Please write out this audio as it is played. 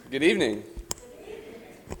Good evening.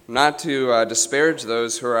 Not to disparage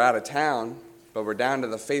those who are out of town, but we're down to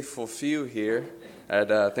the faithful few here at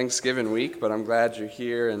Thanksgiving week, but I'm glad you're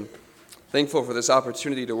here and thankful for this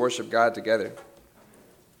opportunity to worship God together.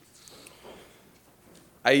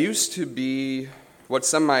 I used to be what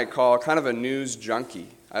some might call kind of a news junkie.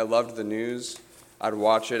 I loved the news. I'd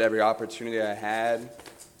watch it every opportunity I had.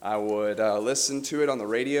 I would listen to it on the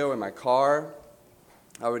radio in my car.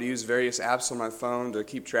 I would use various apps on my phone to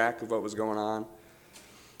keep track of what was going on.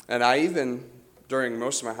 And I even, during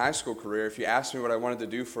most of my high school career, if you asked me what I wanted to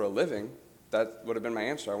do for a living, that would have been my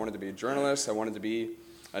answer. I wanted to be a journalist. I wanted to be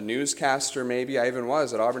a newscaster, maybe. I even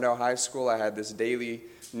was. At Auburndale High School, I had this daily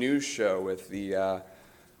news show with the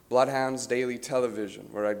Bloodhounds Daily Television,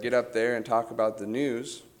 where I'd get up there and talk about the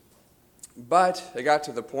news. But it got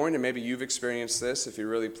to the point, and maybe you've experienced this if you're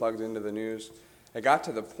really plugged into the news, it got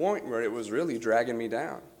to the point where it was really dragging me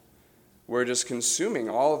down. Where just consuming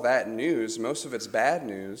all of that news, most of it's bad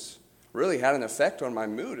news, really had an effect on my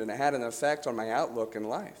mood, and it had an effect on my outlook in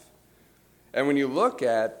life. And when you look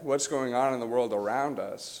at what's going on in the world around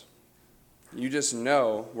us, you just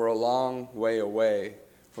know we're a long way away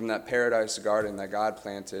from that paradise garden that God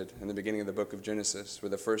planted in the beginning of the book of Genesis, where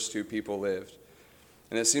the first two people lived.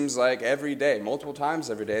 And it seems like every day, multiple times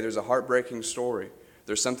every day, there's a heartbreaking story.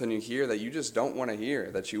 There's something you hear that you just don't want to hear,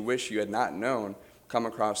 that you wish you had not known, come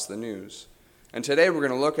across the news. And today we're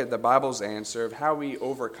going to look at the Bible's answer of how we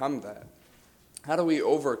overcome that. How do we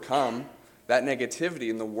overcome that negativity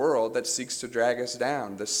in the world that seeks to drag us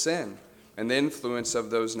down, the sin and the influence of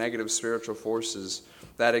those negative spiritual forces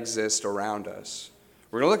that exist around us?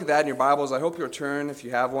 We're going to look at that in your Bibles. I hope you'll turn, if you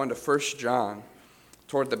have one, to 1 John,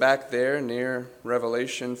 toward the back there near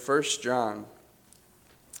Revelation, 1 John.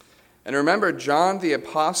 And remember, John the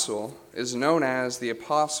Apostle is known as the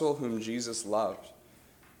apostle whom Jesus loved.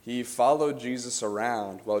 He followed Jesus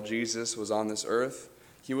around while Jesus was on this earth.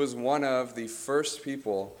 He was one of the first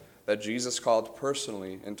people that Jesus called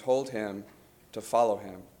personally and told him to follow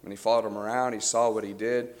him. When he followed him around, he saw what he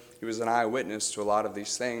did. He was an eyewitness to a lot of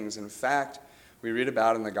these things. In fact, we read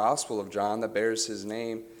about in the Gospel of John that bears his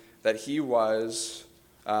name that he was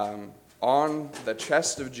on the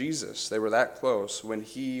chest of Jesus. They were that close when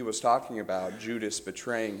he was talking about Judas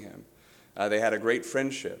betraying him. They had a great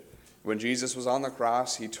friendship. When Jesus was on the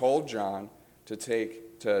cross, he told John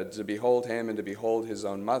to behold him and to behold his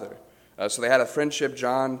own mother. So they had a friendship.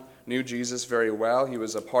 John knew Jesus very well. He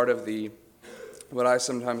was a part of what I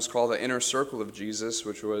sometimes call the inner circle of Jesus,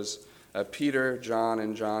 which was Peter, John,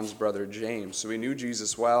 and John's brother James. So he knew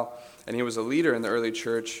Jesus well, and he was a leader in the early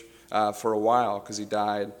church for a while because he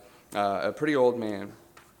died a pretty old man.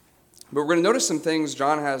 But we're going to notice some things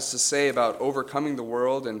John has to say about overcoming the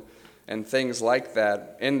world and things like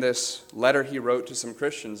that in this letter he wrote to some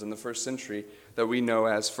Christians in the first century that we know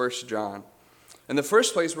as 1 John. In the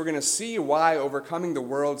first place, we're going to see why overcoming the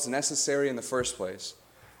world is necessary in the first place.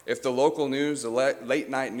 If the local news, the late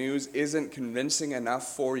night news, isn't convincing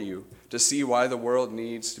enough for you to see why the world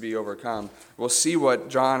needs to be overcome, we'll see what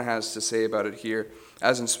John has to say about it here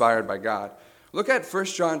as inspired by God. Look at 1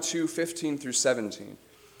 John 2, 15 through 17.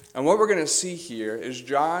 And what we're going to see here is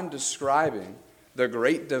John describing the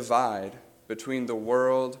great divide between the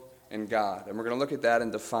world and God. And we're going to look at that and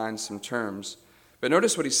define some terms. But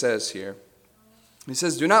notice what he says here. He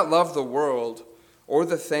says, "Do not love the world or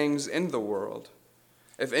the things in the world.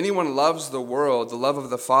 If anyone loves the world, the love of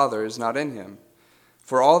the Father is not in him.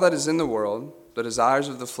 For all that is in the world, the desires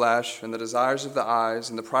of the flesh and the desires of the eyes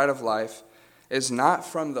and the pride of life, is not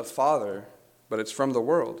from the Father, but it's from the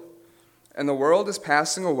world. And the world is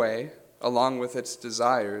passing away along with its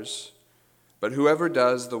desires, but whoever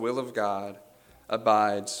does the will of God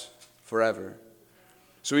abides forever."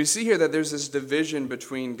 So we see here that there's this division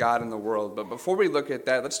between God and the world. But before we look at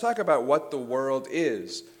that, let's talk about what the world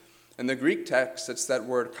is. In the Greek text, it's that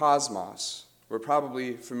word cosmos. We're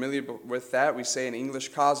probably familiar with that. We say in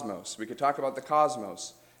English cosmos. We could talk about the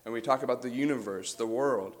cosmos, and we talk about the universe, the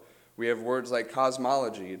world. We have words like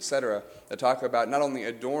cosmology, etc., that talk about not only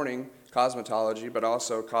adorning cosmetology, but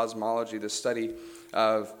also cosmology, the study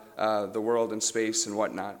of the world and space and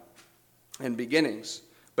whatnot, and beginnings.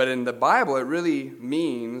 But in the Bible, it really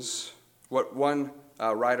means what one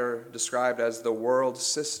writer described as the world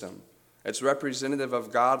system. It's representative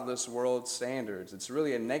of godless world standards. It's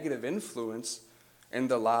really a negative influence in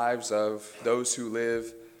the lives of those who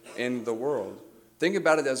live in the world. Think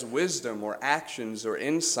about it as wisdom or actions or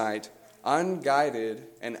insight unguided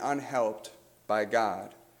and unhelped by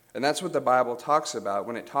God. And that's what the Bible talks about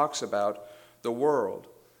when it talks about the world.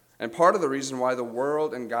 And part of the reason why the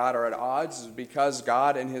world and God are at odds is because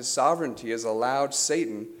God in his sovereignty has allowed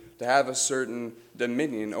Satan to have a certain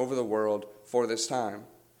dominion over the world for this time.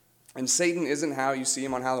 And Satan isn't how you see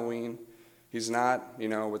him on Halloween. He's not,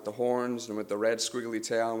 with the horns and with the red squiggly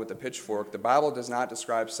tail and with the pitchfork. The Bible does not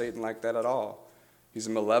describe Satan like that at all. He's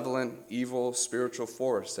a malevolent, evil, spiritual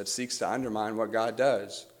force that seeks to undermine what God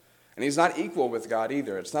does. And he's not equal with God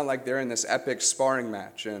either. It's not like they're in this epic sparring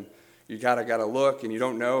match and you gotta look and you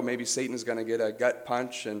don't know, maybe Satan's going to get a gut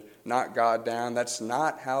punch and knock God down. That's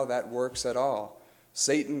not how that works at all.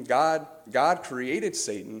 God created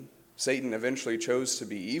Satan. Satan eventually chose to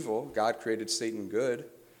be evil. God created Satan good.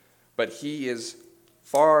 But he is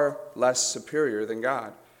far less superior than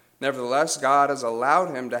God. Nevertheless, God has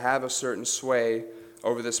allowed him to have a certain sway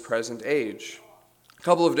over this present age. A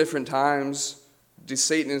couple of different times,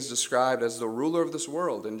 Satan is described as the ruler of this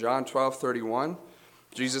world. In John 12:31,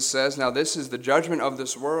 Jesus says, "Now this is the judgment of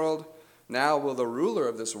this world. Now will the ruler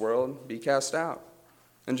of this world be cast out."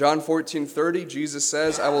 In John 14:30, Jesus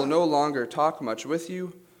says, "I will no longer talk much with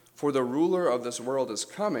you, for the ruler of this world is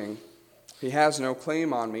coming. He has no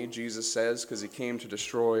claim on me," Jesus says, because he came to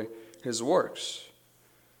destroy his works.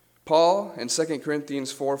 Paul in 2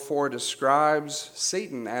 Corinthians 4:4 describes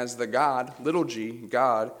Satan as the God, little g,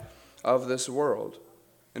 God of this world.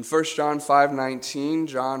 In 1 John 5:19,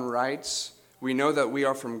 John writes, "We know that we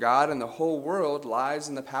are from God, and the whole world lies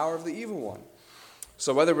in the power of the evil one."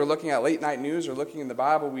 So whether we're looking at late night news or looking in the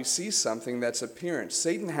Bible, we see something that's apparent.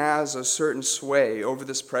 Satan has a certain sway over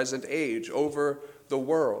this present age, over the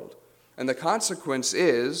world. And the consequence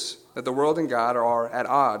is that the world and God are at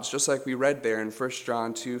odds, just like we read there in 1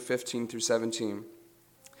 John 2:15 through 17.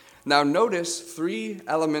 Now notice three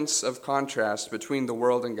elements of contrast between the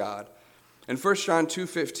world and God. In 1 John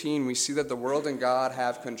 2:15, we see that the world and God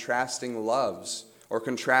have contrasting loves or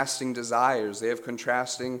contrasting desires. They have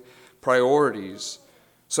contrasting priorities.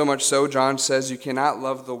 So much so, John says, you cannot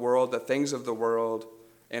love the world, the things of the world,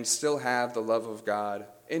 and still have the love of God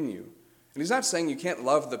in you. And he's not saying you can't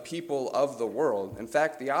love the people of the world. In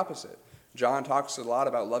fact, the opposite. John talks a lot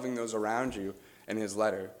about loving those around you in his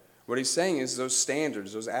letter. What he's saying is those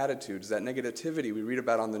standards, those attitudes, that negativity we read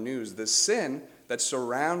about on the news, the sin that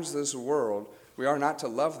surrounds this world, we are not to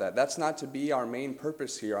love that. That's not to be our main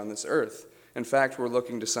purpose here on this earth. In fact, we're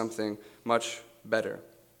looking to something much better.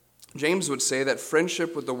 James would say that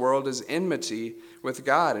friendship with the world is enmity with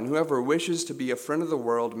God, and whoever wishes to be a friend of the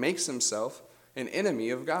world makes himself an enemy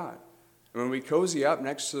of God. And when we cozy up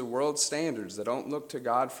next to the world's standards that don't look to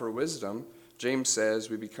God for wisdom, James says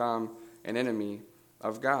we become an enemy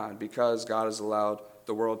of God because God has allowed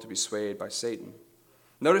the world to be swayed by Satan.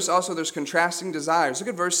 Notice also there's contrasting desires. Look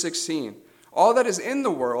at verse 16. All that is in the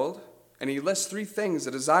world, and he lists three things: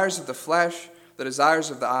 the desires of the flesh, the desires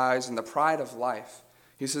of the eyes, and the pride of life.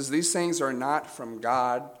 He says these things are not from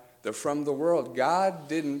God, they're from the world. God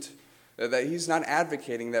he's not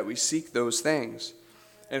advocating that we seek those things.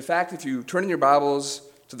 In fact, if you turn in your Bibles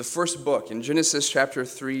to the first book, in Genesis chapter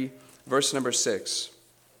 3, verse number 6,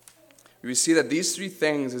 we see that these three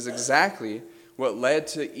things is exactly what led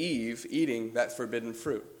to Eve eating that forbidden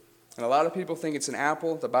fruit. And a lot of people think it's an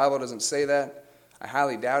apple. The Bible doesn't say that. I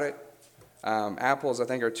highly doubt it. Apples, I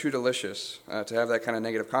think, are too delicious to have that kind of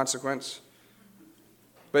negative consequence.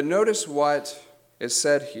 But notice what is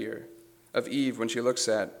said here of Eve when she looks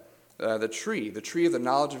at the tree of the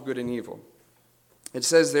knowledge of good and evil. It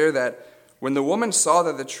says there that when the woman saw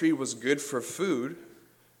that the tree was good for food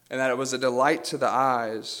and that it was a delight to the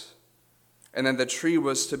eyes and that the tree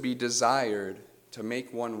was to be desired to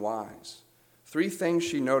make one wise. Three things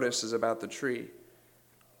she notices about the tree.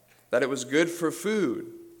 That it was good for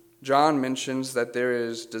food. John mentions that there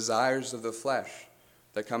is desires of the flesh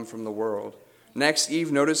that come from the world. Next,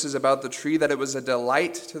 Eve notices about the tree that it was a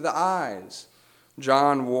delight to the eyes.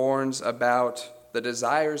 John warns about the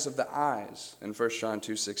desires of the eyes in 1 John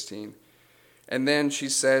 2:16. And then she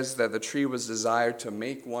says that the tree was desired to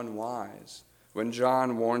make one wise, when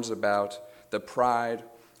John warns about the pride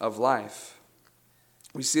of life.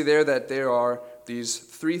 We see there that there are these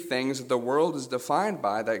three things that the world is defined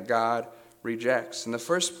by that God rejects. In the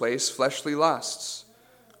first place, fleshly lusts.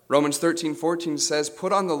 Romans 13:14 says,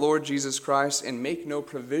 "Put on the Lord Jesus Christ and make no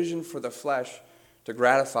provision for the flesh to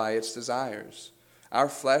gratify its desires." Our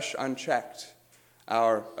flesh unchecked,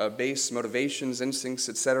 our base motivations, instincts,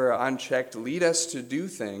 etc., unchecked, lead us to do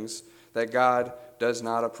things that God does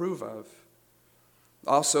not approve of.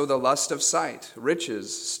 Also, the lust of sight,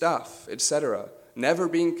 riches, stuff, etc., never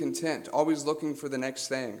being content, always looking for the next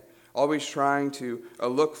thing, always trying to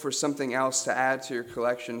look for something else to add to your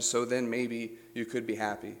collection so then maybe you could be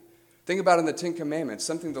happy. Think about in the Ten Commandments,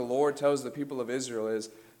 something the Lord tells the people of Israel is,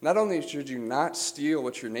 not only should you not steal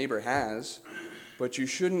what your neighbor has, but you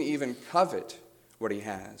shouldn't even covet what he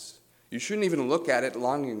has. You shouldn't even look at it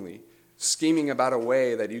longingly, scheming about a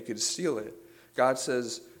way that you could steal it. God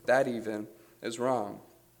says that even is wrong.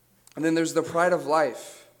 And then there's the pride of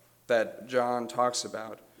life that John talks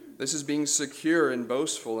about. This is being secure and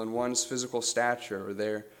boastful in one's physical stature or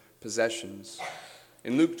their possessions.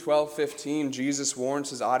 In Luke 12:15, Jesus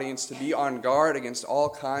warns his audience to be on guard against all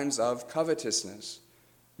kinds of covetousness,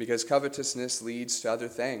 because covetousness leads to other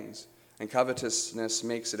things, and covetousness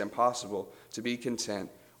makes it impossible to be content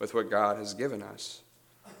with what God has given us.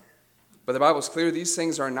 But the Bible is clear, these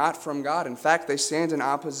things are not from God. In fact, they stand in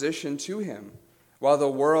opposition to him. While the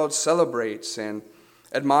world celebrates and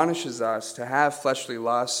admonishes us to have fleshly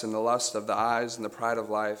lusts and the lust of the eyes and the pride of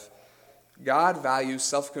life, God values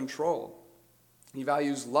self-control. He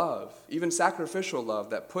values love, even sacrificial love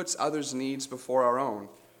that puts others' needs before our own.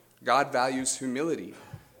 God values humility.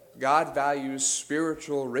 God values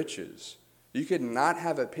spiritual riches. You could not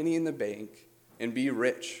have a penny in the bank and be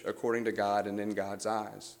rich according to God and in God's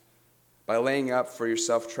eyes, by laying up for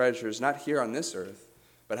yourself treasures not here on this earth,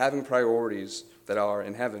 but having priorities that are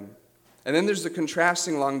in heaven. And then there's the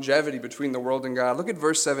contrasting longevity between the world and God. Look at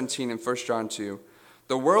verse 17 in 1 John 2.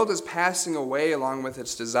 The world is passing away along with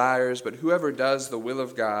its desires, but whoever does the will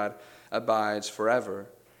of God abides forever.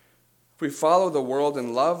 If we follow the world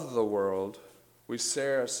and love the world, we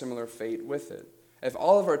share a similar fate with it. If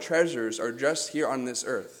all of our treasures are just here on this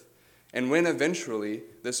earth, and when eventually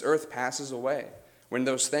this earth passes away, when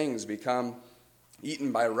those things become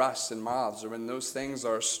eaten by rust and moths, or when those things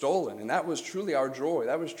are stolen, and that was truly our joy,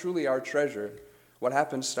 that was truly our treasure, what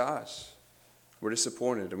happens to us? We're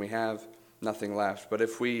disappointed and we have nothing left. But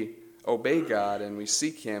if we obey God and we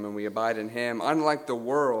seek him and we abide in him, unlike the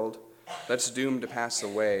world that's doomed to pass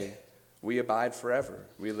away, we abide forever.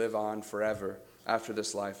 We live on forever after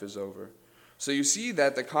this life is over. So you see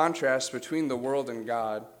that the contrast between the world and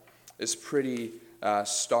God is pretty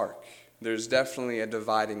stark. There's definitely a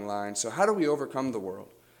dividing line. So how do we overcome the world?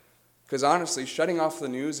 Because honestly, shutting off the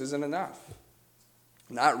news isn't enough.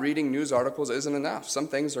 Not reading news articles isn't enough. Some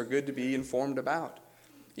things are good to be informed about.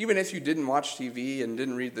 Even if you didn't watch TV and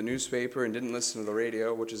didn't read the newspaper and didn't listen to the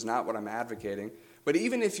radio, which is not what I'm advocating, but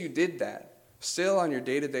even if you did that, still on your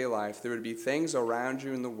day-to-day life, there would be things around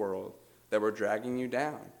you in the world that were dragging you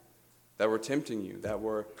down, that were tempting you, that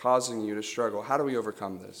were causing you to struggle. How do we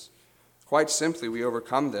overcome this? Quite simply, we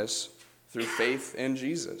overcome this through faith in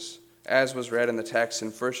Jesus, as was read in the text in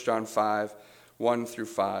 1 John 5, 1 through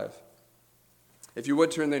 5. If you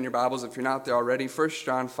would turn there in your Bibles, if you're not there already, 1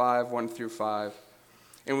 John 5, 1 through 5.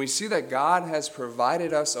 And we see that God has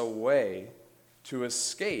provided us a way to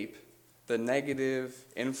escape the negative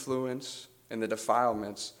influence and the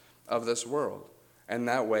defilements of this world. And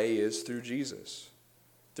that way is through Jesus,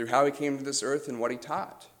 through how he came to this earth and what he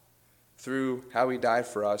taught, through how he died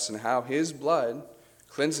for us and how his blood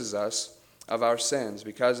cleanses us of our sins.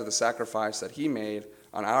 Because of the sacrifice that he made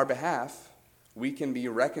on our behalf, we can be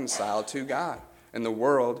reconciled to God, and the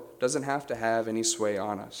world doesn't have to have any sway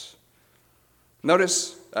on us.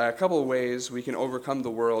 Notice a couple of ways we can overcome the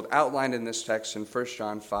world outlined in this text in 1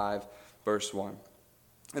 John 5, verse 1.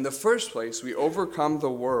 In the first place, we overcome the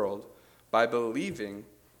world by believing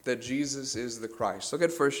that Jesus is the Christ. Look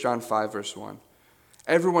at 1 John 5, verse 1.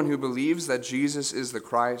 Everyone who believes that Jesus is the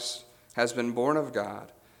Christ has been born of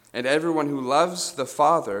God, and everyone who loves the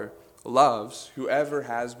Father loves whoever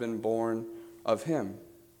has been born of him.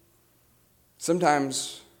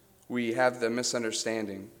 Sometimes we have the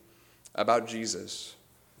misunderstanding about Jesus,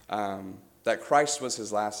 that Christ was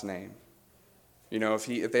his last name. You know, if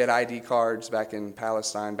they had ID cards back in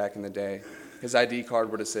Palestine back in the day, his ID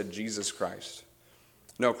card would have said Jesus Christ.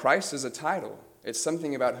 No, Christ is a title. It's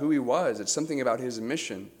something about who he was. It's something about his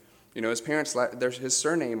mission. You know, his parents, his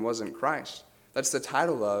surname wasn't Christ. That's the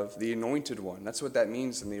title of the anointed one. That's what that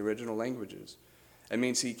means in the original languages. It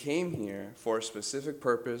means he came here for a specific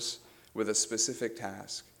purpose with a specific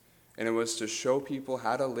task. And it was to show people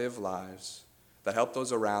how to live lives that help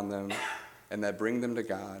those around them and that bring them to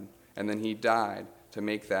God. And then he died to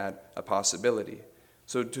make that a possibility.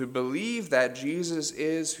 So to believe that Jesus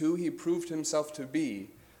is who he proved himself to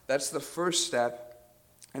be, that's the first step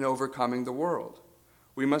in overcoming the world.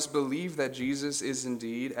 We must believe that Jesus is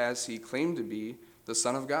indeed, as he claimed to be, the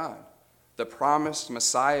Son of God, the promised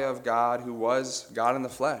Messiah of God who was God in the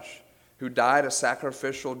flesh, who died a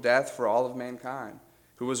sacrificial death for all of mankind,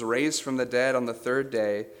 who was raised from the dead on the third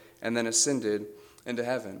day and then ascended into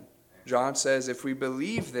heaven. John says if we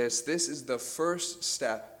believe this, this is the first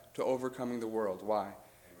step to overcoming the world. Why?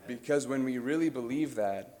 Because when we really believe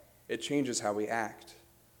that, it changes how we act.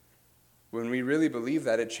 When we really believe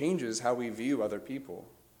that, it changes how we view other people.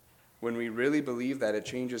 When we really believe that, it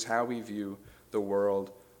changes how we view the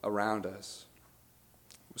world around us.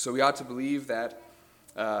 So we ought to believe that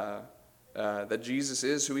Jesus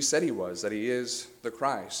is who he said he was, that he is the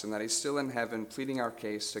Christ, and that he's still in heaven pleading our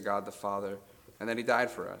case to God the Father, and that he died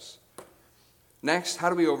for us. Next, how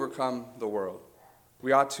do we overcome the world?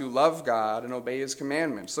 We ought to love God and obey his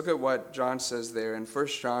commandments. Look at what John says there in 1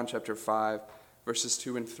 John chapter 5, verses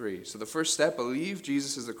 2 and 3. So the first step, believe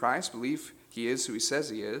Jesus is the Christ, believe he is who he says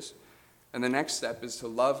he is. And the next step is to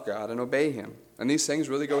love God and obey him. And these things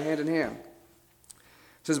really go hand in hand.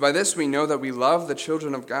 It says, by this we know that we love the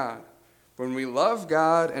children of God, when we love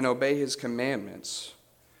God and obey his commandments.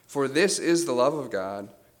 For this is the love of God,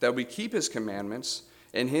 that we keep his commandments,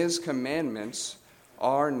 and his commandments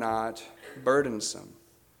are not burdensome.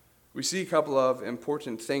 We see a couple of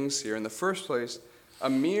important things here. In the first place, a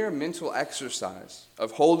mere mental exercise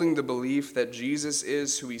of holding the belief that Jesus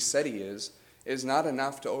is who he said he is not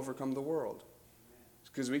enough to overcome the world.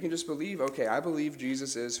 Because we can just believe, okay, I believe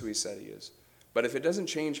Jesus is who he said he is. But if it doesn't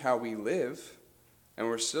change how we live, and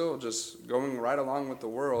we're still just going right along with the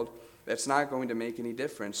world, that's not going to make any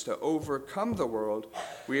difference. To overcome the world,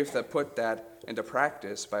 we have to put that into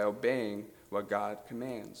practice by obeying what God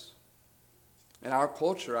commands. And our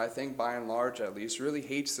culture, I think by and large at least, really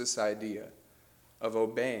hates this idea of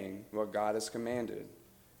obeying what God has commanded.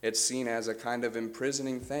 It's seen as a kind of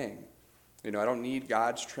imprisoning thing. I don't need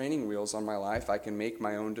God's training wheels on my life. I can make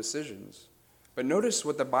my own decisions. But notice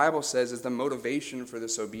what the Bible says is the motivation for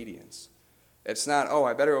this obedience. It's not, oh,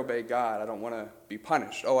 I better obey God. I don't want to be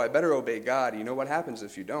punished. Oh, I better obey God. You know what happens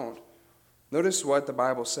if you don't? Notice what the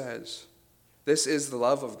Bible says. This is the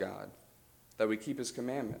love of God, that we keep his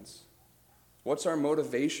commandments. What's our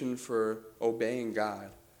motivation for obeying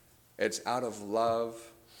God? It's out of love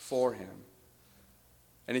for him.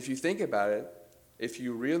 And if you think about it, if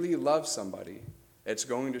you really love somebody, it's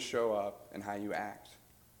going to show up in how you act.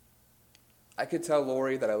 I could tell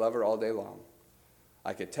Lori that I love her all day long.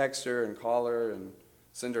 I could text her and call her and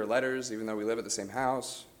send her letters, even though we live at the same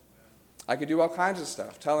house. I could do all kinds of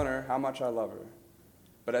stuff, telling her how much I love her.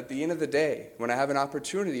 But at the end of the day, when I have an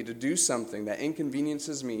opportunity to do something that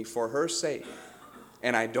inconveniences me for her sake,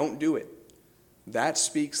 and I don't do it, that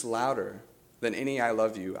speaks louder than any I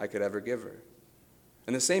love you I could ever give her.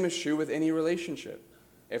 And the same is true with any relationship.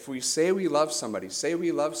 If we say we love somebody,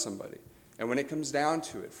 and when it comes down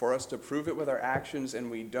to it, for us to prove it with our actions and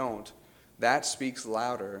we don't, that speaks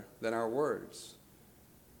louder than our words.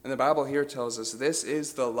 And the Bible here tells us this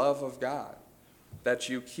is the love of God, that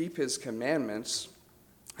you keep his commandments,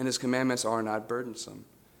 and his commandments are not burdensome.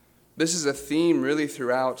 This is a theme really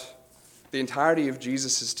throughout the entirety of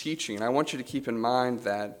Jesus' teaching. And I want you to keep in mind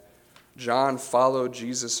that John followed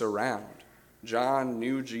Jesus around. John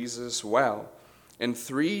knew Jesus well. And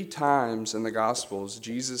 3 times in the Gospels,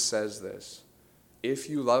 Jesus says this: if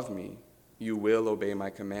you love me, you will obey my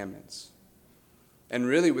commandments. And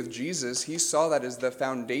really with Jesus, he saw that as the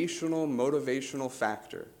foundational, motivational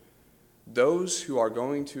factor. Those who are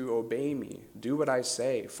going to obey me, do what I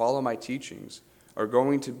say, follow my teachings, are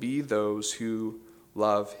going to be those who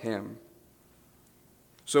love him.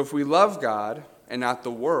 So if we love God and not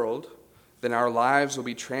the world, then our lives will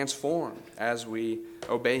be transformed as we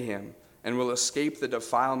obey him, and will escape the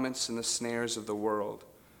defilements and the snares of the world.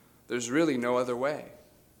 There's really no other way.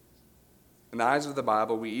 In the eyes of the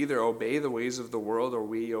Bible, we either obey the ways of the world or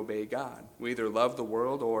we obey God. We either love the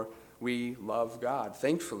world or we love God.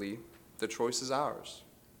 Thankfully, the choice is ours.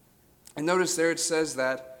 And notice there it says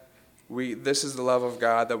that this is the love of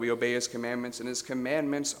God, that we obey his commandments, and his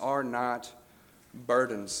commandments are not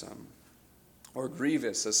burdensome or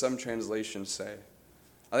grievous, as some translations say.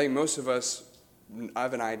 I think most of us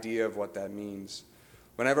have an idea of what that means.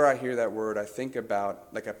 Whenever I hear that word, I think about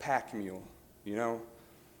like a pack mule,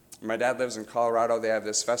 My dad lives in Colorado. They have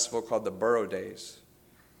this festival called the Burro Days,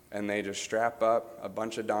 and they just strap up a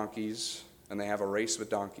bunch of donkeys, and they have a race with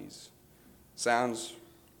donkeys. Sounds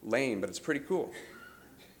lame, but it's pretty cool.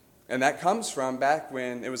 And that comes from back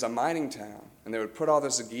when it was a mining town, and they would put all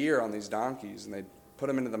this gear on these donkeys, and they'd put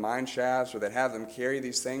them into the mine shafts, or they'd have them carry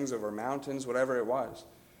these things over mountains, whatever it was.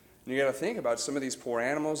 And you got to think about some of these poor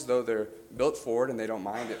animals, though they're built for it and they don't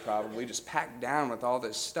mind it probably, just packed down with all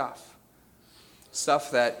this stuff.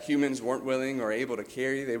 Stuff that humans weren't willing or able to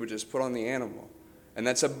carry, they would just put on the animal. And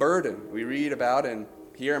that's a burden. We read about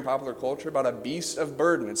here in popular culture about a beast of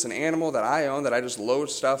burden. It's an animal that I own that I just load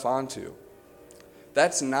stuff onto.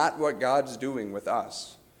 That's not what God's doing with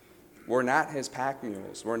us. We're not his pack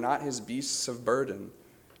mules. We're not his beasts of burden.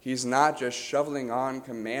 He's not just shoveling on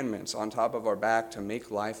commandments on top of our back to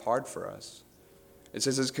make life hard for us. It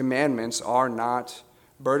says his commandments are not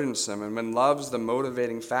burdensome. And when love's the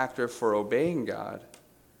motivating factor for obeying God,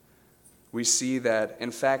 we see that,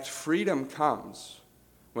 in fact, freedom comes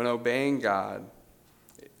when obeying God.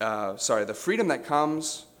 The freedom that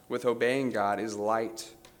comes with obeying God is light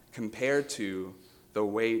compared to the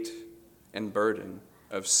weight and burden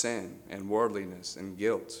of sin and worldliness and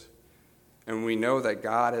guilt. And we know that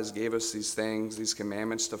God has gave us these things, these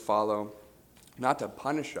commandments to follow, not to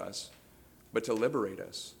punish us, but to liberate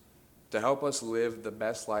us, to help us live the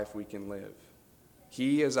best life we can live.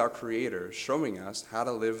 He is our Creator, showing us how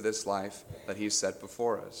to live this life that He's set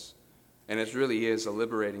before us. And it really is a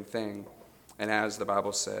liberating thing. And as the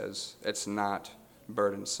Bible says, it's not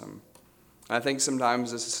burdensome. I think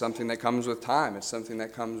sometimes this is something that comes with time. It's something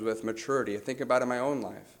that comes with maturity. I think about it in my own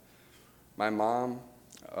life. My mom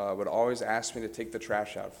would always ask me to take the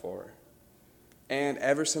trash out for her. And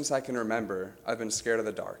ever since I can remember, I've been scared of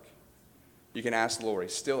the dark. You can ask Lori,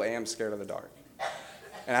 still am scared of the dark.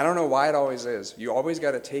 And I don't know why it always is. You always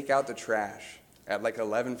got to take out the trash at like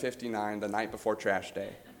 11:59 the night before trash day.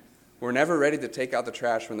 We're never ready to take out the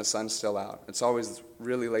trash when the sun's still out. It's always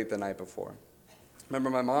really late the night before. I remember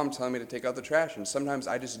my mom telling me to take out the trash, and sometimes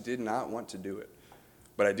I just did not want to do it.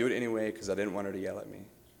 But I do it anyway because I didn't want her to yell at me.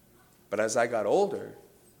 But as I got older,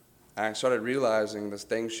 I started realizing the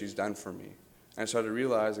things she's done for me. I started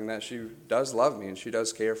realizing that she does love me and she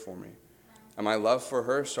does care for me. And my love for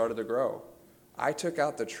her started to grow. I took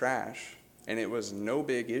out the trash, and it was no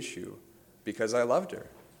big issue because I loved her.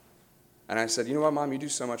 And I said, you know what, Mom, you do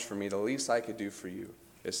so much for me. The least I could do for you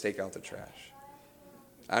is take out the trash.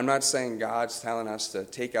 I'm not saying God's telling us to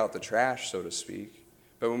take out the trash, so to speak.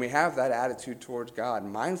 But when we have that attitude towards God,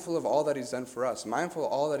 mindful of all that He's done for us, mindful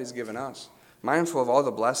of all that He's given us, mindful of all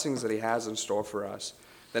the blessings that He has in store for us,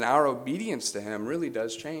 then our obedience to Him really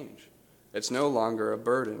does change. It's no longer a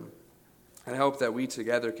burden. And I hope that we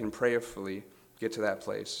together can prayerfully get to that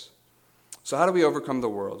place. So how do we overcome the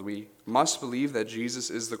world? We must believe that Jesus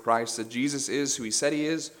is the Christ, that Jesus is who He said He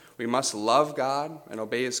is. We must love God and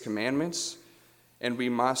obey His commandments. And we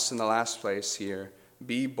must, in the last place here,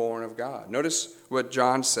 be born of God. Notice what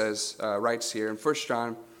John writes here in 1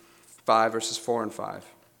 John 5, verses 4 and 5.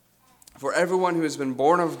 For everyone who has been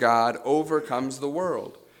born of God overcomes the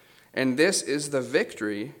world. And this is the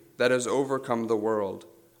victory that has overcome the world,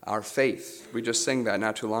 our faith. We just sang that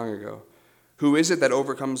not too long ago. Who is it that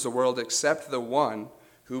overcomes the world except the one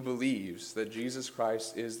who believes that Jesus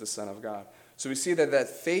Christ is the Son of God? So we see that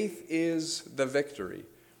faith is the victory.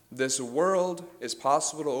 This world is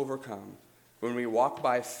possible to overcome when we walk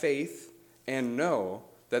by faith and know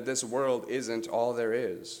that this world isn't all there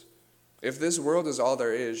is. If this world is all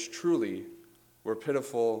there is, truly, we're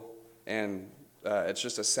pitiful and it's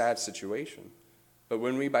just a sad situation. But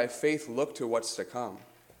when we by faith look to what's to come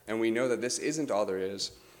and we know that this isn't all there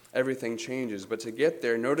is, everything changes. But to get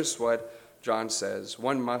there, notice what John says.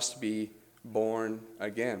 One must be born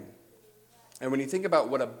again. And when you think about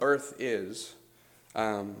what a birth is,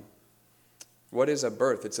 what is a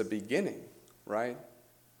birth? It's a beginning, right?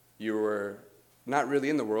 You were not really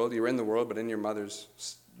in the world. You were in the world, but in your mother's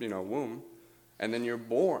womb. And then you're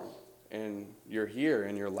born, and you're here,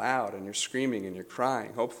 and you're loud, and you're screaming, and you're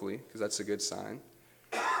crying, hopefully, because that's a good sign.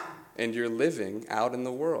 And you're living out in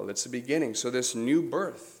the world. It's a beginning. So this new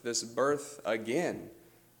birth, this birth again,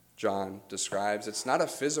 John describes, it's not a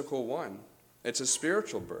physical one. It's a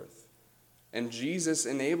spiritual birth. And Jesus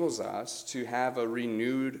enables us to have a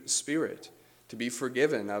renewed spirit, to be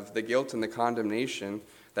forgiven of the guilt and the condemnation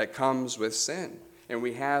that comes with sin. And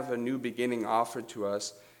we have a new beginning offered to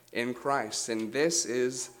us in Christ. And this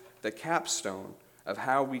is the capstone of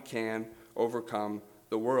how we can overcome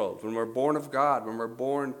the world. When we're born of God, when we're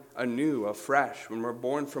born anew, afresh, when we're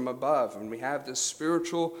born from above, when we have this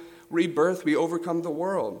spiritual rebirth, we overcome the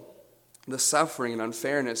world. The suffering and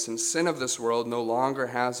unfairness and sin of this world no longer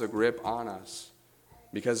has a grip on us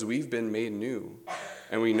because we've been made new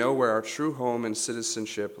and we know where our true home and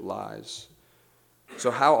citizenship lies.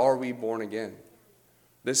 So how are we born again?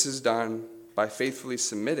 This is done by faithfully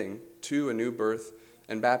submitting to a new birth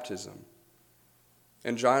and baptism.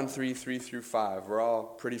 In John 3:3-5, we're all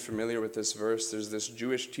pretty familiar with this verse. There's this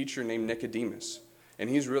Jewish teacher named Nicodemus, and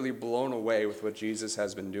he's really blown away with what Jesus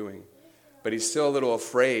has been doing. But he's still a little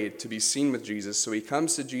afraid to be seen with Jesus, so he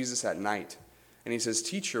comes to Jesus at night, and he says,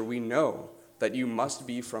 "Teacher, we know that you must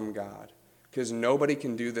be from God, because nobody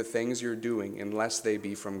can do the things you're doing unless they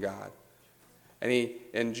be from God."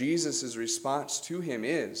 And Jesus' response to him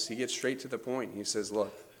is, he gets straight to the point. He says,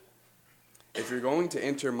 look, if you're going to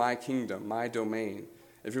enter my kingdom, my domain,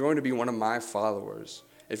 if you're going to be one of my followers,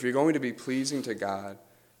 if you're going to be pleasing to God,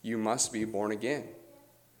 you must be born again.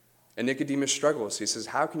 And Nicodemus struggles. He says,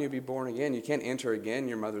 how can you be born again? You can't enter again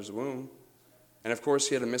your mother's womb. And of course,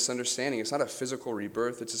 he had a misunderstanding. It's not a physical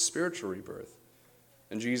rebirth, it's a spiritual rebirth.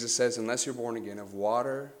 And Jesus says, unless you're born again of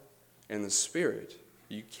water and the Spirit,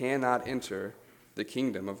 you cannot enter the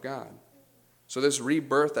kingdom of God. So this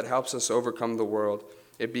rebirth that helps us overcome the world,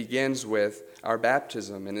 it begins with our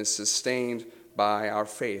baptism and is sustained by our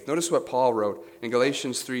faith. Notice what Paul wrote in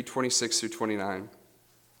Galatians 3:26-29.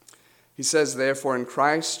 He says, therefore, in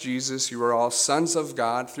Christ Jesus, you are all sons of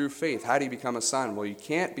God through faith. How do you become a son? Well, you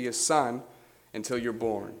can't be a son until you're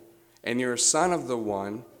born. And you're a son of the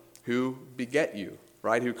one who beget you,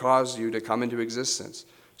 right? Who caused you to come into existence.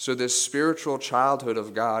 So this spiritual childhood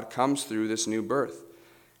of God comes through this new birth.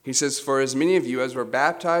 He says, for as many of you as were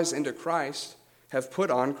baptized into Christ have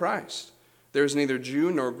put on Christ. There is neither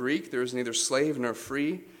Jew nor Greek, there is neither slave nor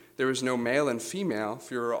free, there is no male and female,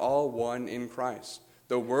 for you are all one in Christ.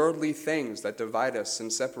 The worldly things that divide us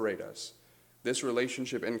and separate us, this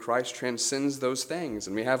relationship in Christ transcends those things,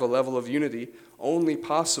 and we have a level of unity only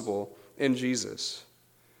possible in Jesus.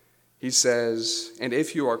 He says, and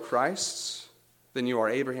if you are Christ's, then you are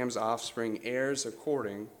Abraham's offspring, heirs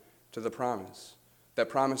according to the promise. That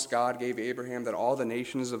promise God gave Abraham that all the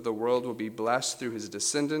nations of the world will be blessed through his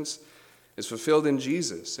descendants is fulfilled in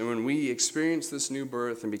Jesus. And when we experience this new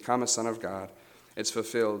birth and become a son of God, it's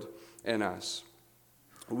fulfilled in us.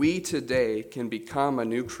 We today can become a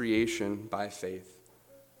new creation by faith.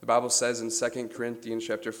 The Bible says in 2 Corinthians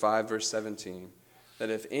chapter 5, verse 17, that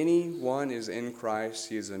if anyone is in Christ,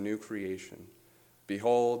 he is a new creation.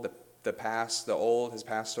 Behold, the past, the old has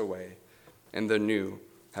passed away, and the new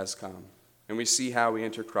has come. And we see how we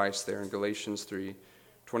enter Christ there in Galatians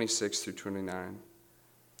 3:26-29.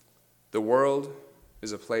 The world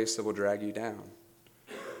is a place that will drag you down.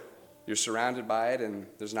 You're surrounded by it, and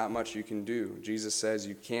there's not much you can do. Jesus says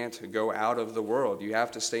you can't go out of the world. You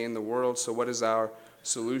have to stay in the world. So what is our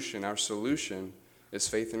solution? Our solution is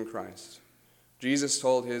faith in Christ. Jesus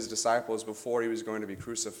told his disciples before he was going to be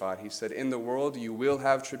crucified, he said, in the world you will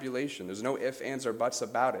have tribulation. There's no ifs, ands, or buts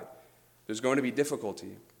about it. There's going to be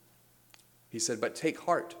difficulty. He said, but take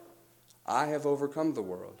heart. I have overcome the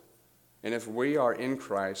world. And if we are in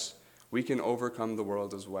Christ, we can overcome the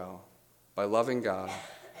world as well by loving God,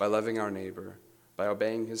 by loving our neighbor, by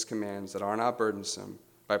obeying his commands that are not burdensome,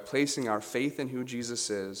 by placing our faith in who Jesus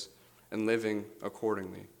is and living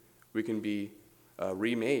accordingly. We can be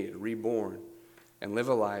remade, reborn, and live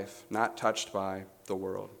a life not touched by the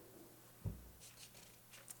world.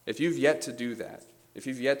 If you've yet to do that, if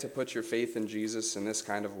you've yet to put your faith in Jesus in this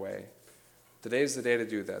kind of way, today's the day to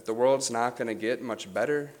do that. The world's not going to get much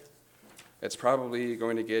better. It's probably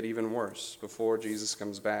going to get even worse before Jesus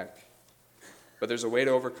comes back. But there's a way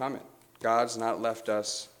to overcome it. God's not left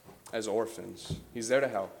us as orphans. He's there to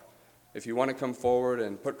help. If you want to come forward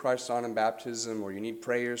and put Christ on in baptism, or you need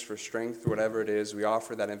prayers for strength, whatever it is, we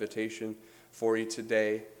offer that invitation for you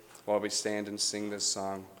today while we stand and sing this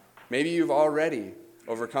song. Maybe you've already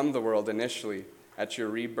overcome the world initially at your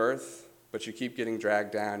rebirth, but you keep getting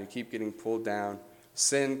dragged down, you keep getting pulled down.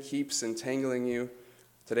 Sin keeps entangling you.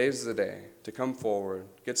 Today's the day to come forward,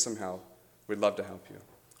 get some help. We'd love to help you.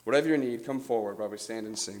 Whatever your need, come forward while we stand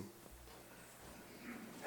and sing.